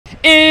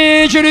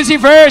Introducing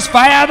first,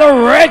 fight out of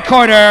the red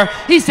corner.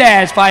 He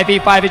stands 5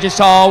 feet 5 inches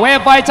tall, weighing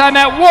fight time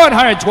at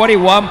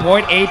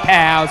 121.8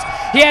 pounds.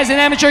 He has an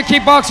amateur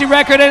kickboxing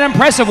record, an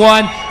impressive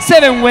one,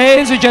 7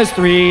 wins with just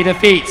 3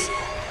 defeats.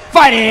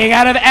 Fighting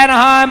out of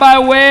Anaheim by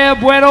way of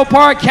Buena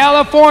Park,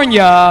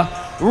 California,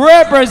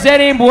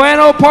 representing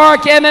Buena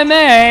Park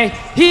MMA,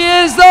 he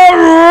is the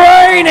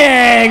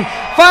reigning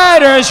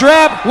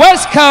FightersRep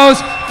West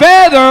Coast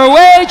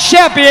Featherweight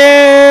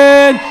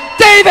Champion,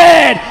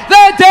 David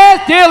the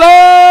Death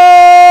Dealer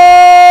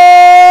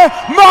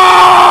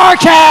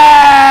Marquez!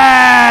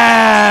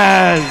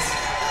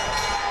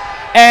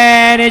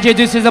 And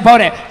introduces his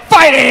opponent,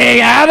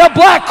 fighting out of the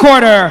black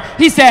corner.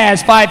 He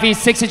stands 5 feet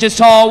 6 inches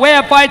tall,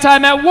 weighing fight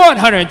time at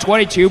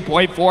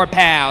 122.4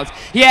 pounds.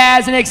 He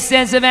has an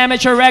extensive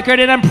amateur record,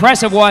 an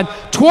impressive one,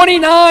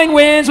 29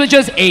 wins with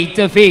just 8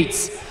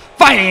 defeats.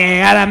 Fighting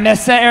out of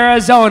Mesa,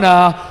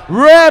 Arizona,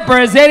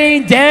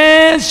 representing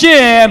Dan's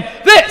Gym,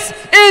 this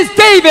is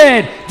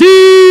David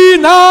D.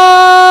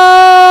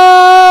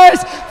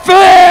 Nice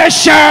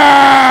Fischer!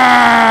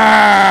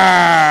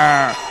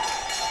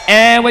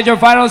 And with your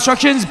final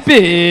instructions,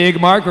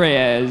 Big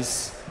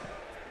Marquez.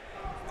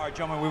 All right,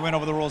 gentlemen, we went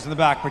over the rules in the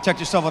back. Protect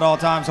yourself at all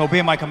times.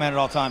 Obey my command at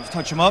all times.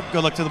 Touch him up.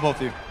 Good luck to the both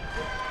of you.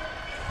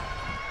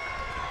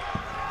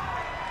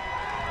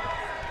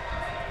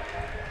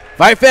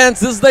 Fight fans,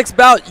 this next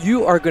bout,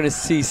 you are going to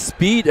see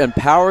speed and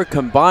power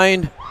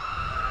combined.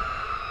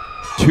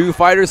 Two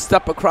fighters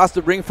step across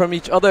the ring from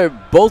each other,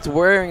 both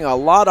wearing a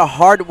lot of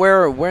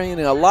hardware, wearing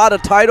a lot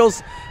of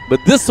titles, but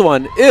this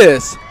one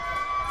is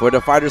for the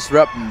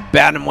FightersRep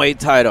Bantamweight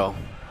title.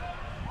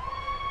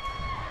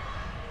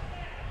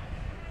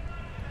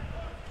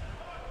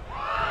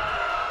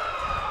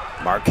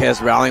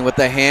 Marquez rallying with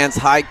the hands,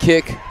 high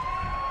kick.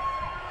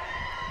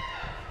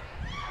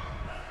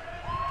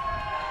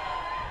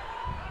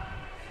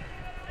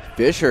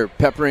 Fischer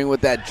peppering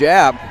with that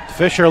jab.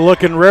 Fischer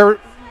looking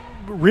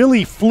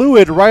really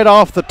fluid right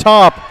off the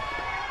top.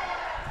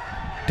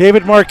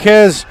 David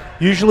Marquez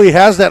usually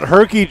has that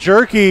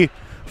herky-jerky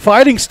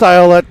fighting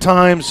style at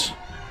times.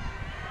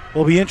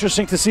 Will be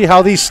interesting to see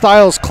how these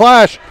styles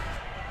clash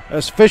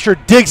as Fischer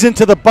digs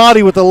into the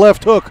body with the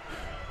left hook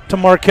to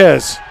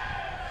Marquez.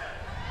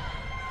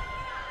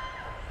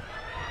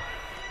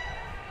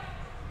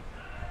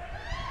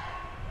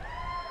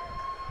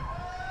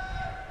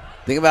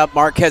 Think about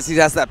Marquez, he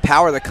has that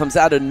power that comes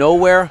out of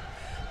nowhere.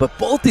 But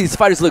both these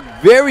fighters look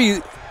very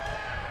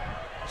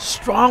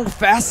strong,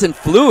 fast, and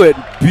fluid.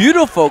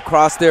 Beautiful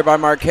cross there by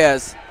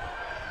Marquez.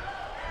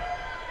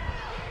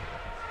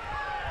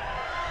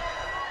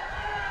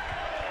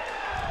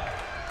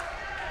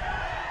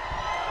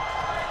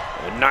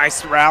 A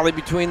nice rally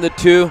between the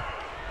two.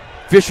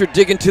 Fischer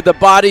digging to the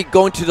body,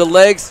 going to the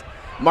legs.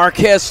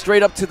 Marquez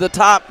straight up to the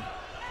top.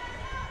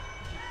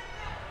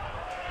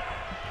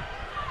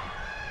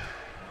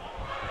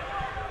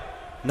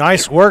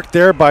 Nice work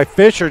there by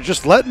Fischer,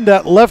 just letting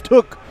that left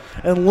hook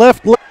and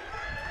left leg.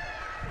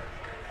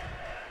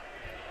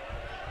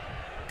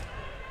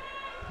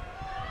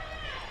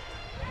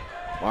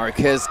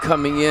 Marquez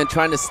coming in,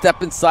 trying to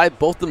step inside,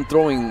 both of them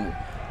throwing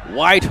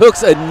wide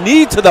hooks, a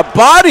knee to the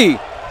body.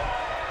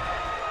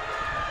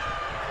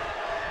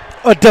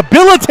 A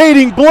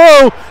debilitating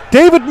blow.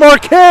 David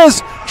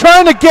Marquez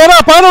trying to get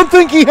up. I don't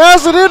think he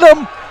has it in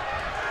him.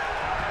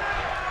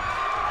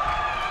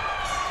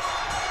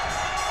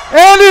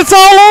 And it's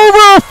all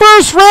over, a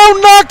first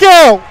round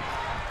knockout.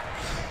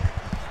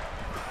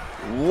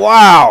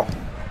 Wow.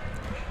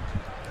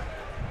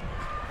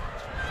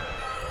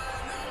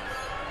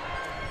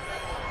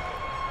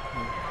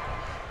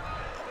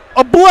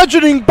 A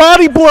bludgeoning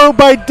body blow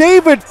by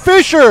David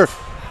Fischer.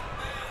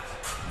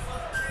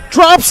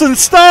 Drops and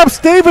stops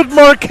David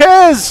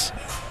Marquez.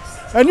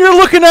 And you're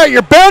looking at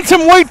your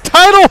bantamweight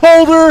title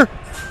holder.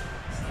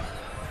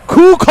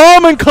 Cool,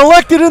 calm, and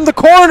collected in the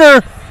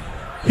corner.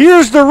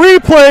 Here's the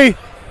replay.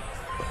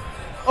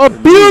 A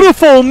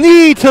beautiful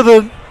knee to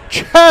the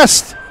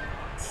chest.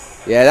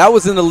 Yeah, that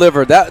was in the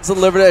liver. That's the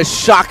liver that is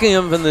shocking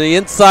him from the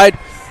inside.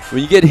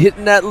 When you get hit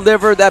in that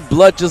liver, that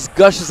blood just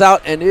gushes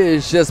out, and it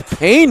is just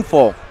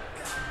painful.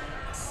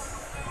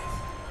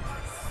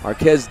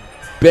 Marquez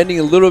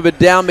bending a little bit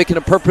down, making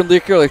a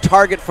perpendicular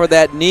target for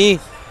that knee.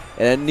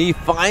 And that knee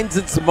finds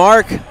its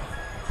mark,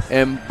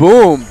 and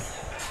boom.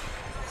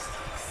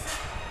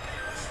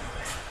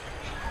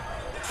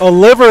 A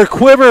liver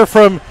quiver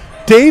from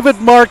David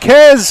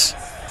Marquez,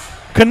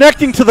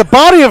 connecting to the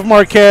body of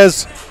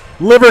Marquez.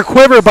 Liver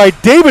quiver by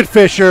David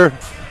Fischer.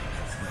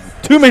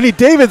 Too many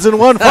Davids in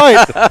one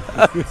fight.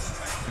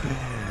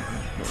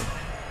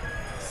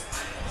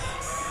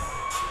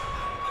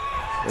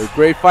 A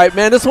great fight,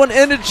 man. This one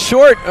ended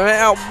short.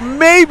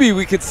 Maybe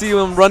we could see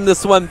him run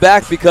this one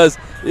back because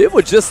it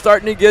was just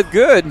starting to get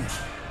good.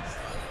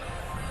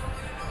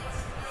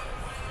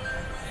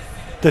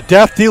 The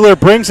Death Dealer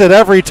brings it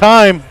every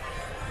time.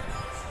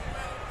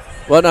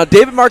 Well, now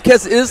David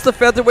Marquez is the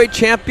featherweight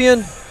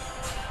champion.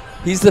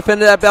 He's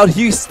defended that belt.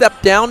 He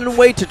stepped down in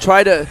weight to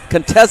try to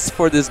contest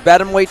for this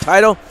bantamweight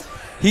title.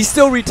 He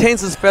still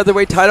retains his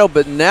featherweight title,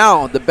 but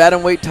now the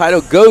bantamweight title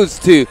goes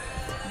to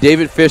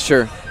David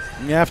Fischer.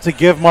 You have to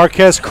give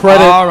Marquez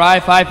credit. All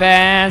right, fight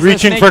fans.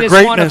 Reaching let's for make this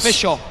greatness. one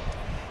official.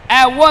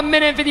 At 1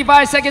 minute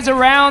 55 seconds of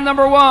round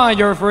number 1,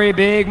 your referee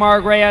Big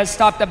Marquez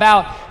stopped the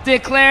bout,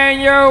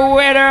 declaring your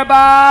winner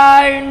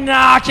by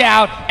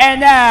knockout. And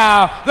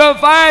now, the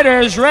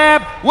Fighters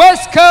Rep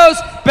West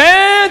Coast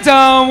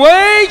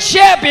Bantamweight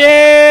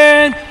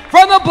Champion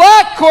from the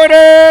black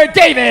corner,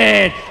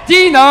 David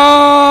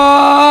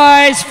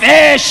 "D-Nice"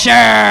 Fischer.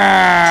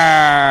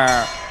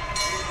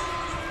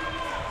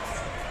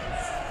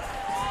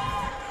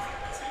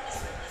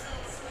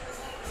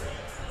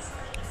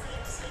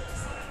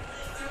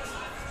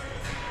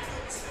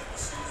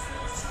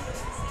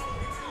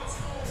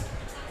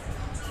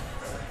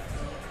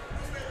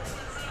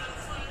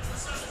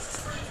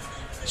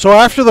 So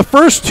after the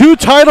first 2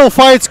 title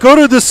fights go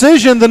to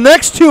decision, the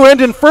next 2 end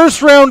in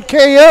first round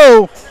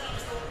KO.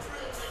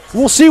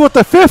 We'll see what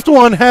the 5th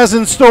one has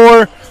in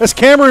store as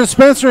Cameron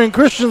Spencer and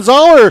Christian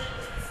Zoller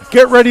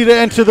get ready to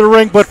enter the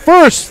ring. But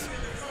first,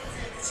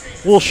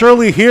 we'll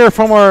surely hear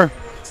from our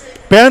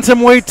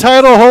bantamweight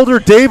title holder,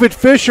 David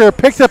Fischer,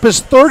 picked up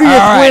his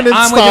 30th win in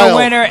I'm style. with your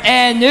winner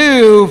and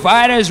new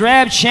Fighters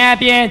Rep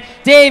champion,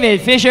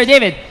 David Fischer.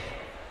 David,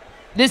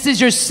 this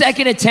is your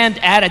 2nd attempt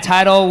at a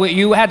title.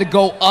 You had to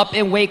go up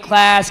in weight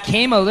class,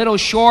 came a little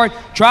short,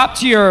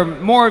 dropped to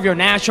more of your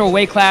natural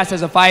weight class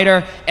as a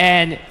fighter,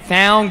 and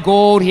found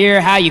gold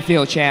here. How you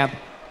feel, champ?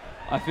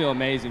 I feel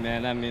amazing,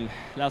 man. I mean,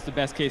 that's the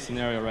best case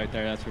scenario right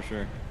there, that's for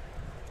sure.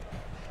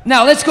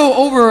 Now let's go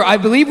over, I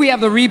believe we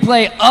have the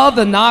replay of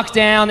the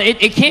knockdown.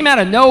 It came out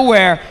of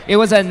nowhere. It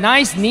was a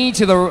nice knee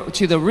to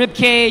the rib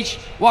cage.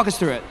 Walk us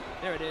through it.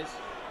 There it is.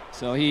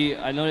 So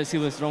I noticed he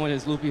was throwing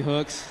his loopy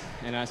hooks,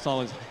 and I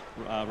saw his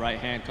right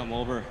hand come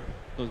over.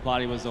 His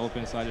body was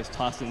open, so I just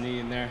tossed the knee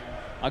in there.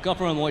 I come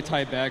from a Muay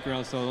Thai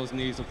background, so those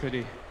knees are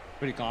pretty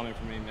common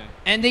for me, man.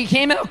 And they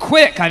came out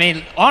quick. I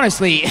mean,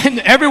 honestly, and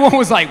everyone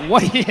was like,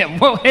 what hit him?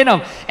 What hit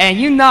him? And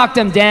you knocked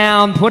him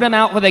down, put him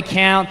out with a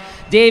count.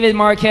 David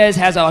Marquez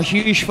has a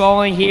huge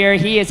following here.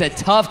 He is a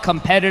tough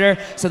competitor.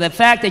 So the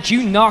fact that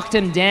you knocked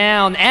him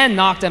down and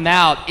knocked him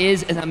out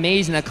is an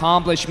amazing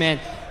accomplishment.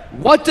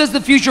 What does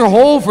the future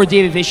hold for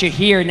David Fischer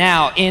here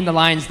now in the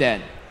Lion's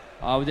Den?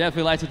 I would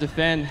definitely like to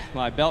defend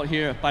my belt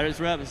here at Fighters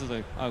Rep. This is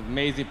an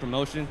amazing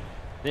promotion.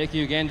 Thank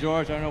you again,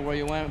 George. I don't know where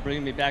you went,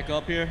 bringing me back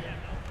up here.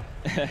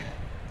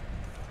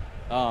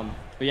 But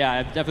yeah,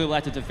 I definitely would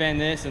like to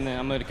defend this, and then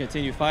I'm going to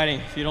continue fighting.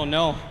 If you don't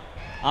know,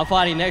 I'm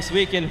fighting next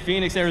week in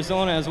Phoenix,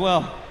 Arizona as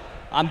well.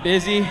 I'm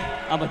busy.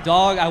 I'm a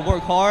dog. I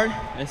work hard.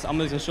 I'm just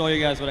going to show you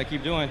guys what I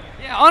keep doing.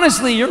 Yeah,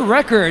 honestly, your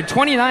record,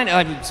 29,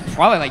 it's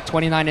probably like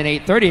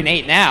 29-8,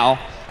 30-8 now.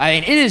 I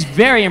mean, it is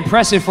very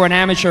impressive for an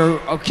amateur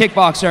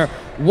kickboxer.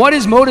 What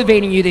is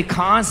motivating you to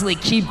constantly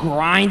keep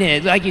grinding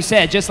it? Like you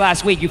said, just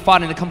last week, you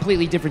fought in a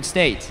completely different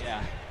state.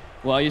 Yeah.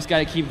 Well, you just got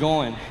to keep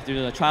going.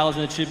 Through the trials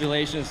and the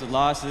tribulations, the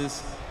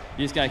losses,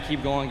 you just got to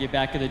keep going, get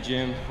back to the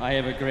gym. I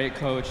have a great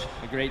coach,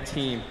 a great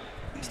team,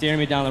 steering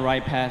me down the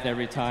right path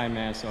every time,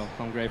 man, so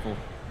I'm grateful.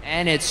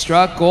 And it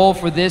struck gold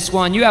for this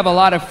one. You have a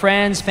lot of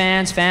friends,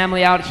 fans,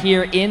 family out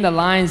here in the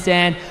Lion's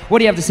Den. What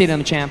do you have to say to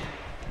them, champ?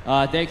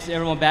 Thanks to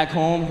everyone back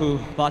home who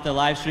bought the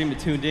live stream and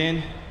tuned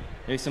in.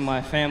 Thanks to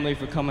my family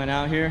for coming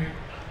out here.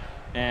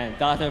 And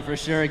Dr. for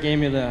sure gave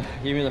me the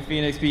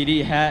Phoenix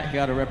PD hat.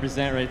 Got to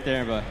represent right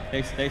there. But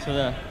thanks for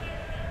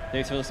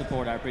the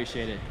support. I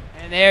appreciate it.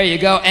 And there you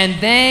go. And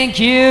thank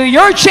you,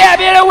 your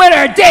champion and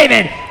winner,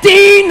 David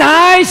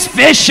 "D-Nice"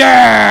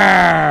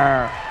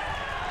 Fischer.